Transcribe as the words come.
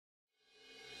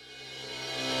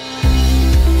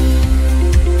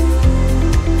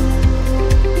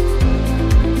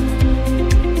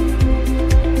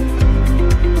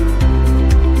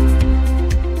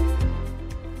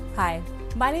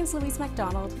My name is Louise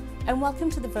MacDonald, and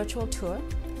welcome to the virtual tour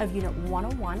of Unit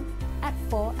 101 at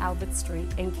 4 Albert Street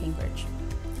in Cambridge.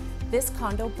 This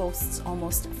condo boasts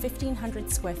almost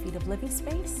 1,500 square feet of living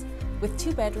space with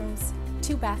 2 bedrooms,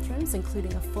 2 bathrooms,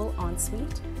 including a full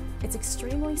ensuite. It's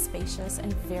extremely spacious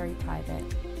and very private.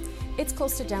 It's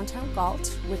close to downtown Galt,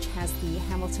 which has the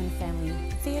Hamilton Family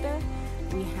Theatre.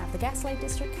 We have the Gaslight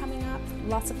District coming up,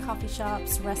 lots of coffee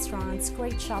shops, restaurants,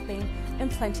 great shopping,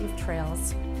 and plenty of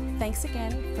trails. Thanks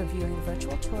again for viewing the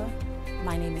virtual tour.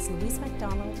 My name is Louise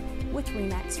MacDonald with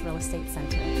RE/MAX Real Estate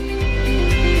Center.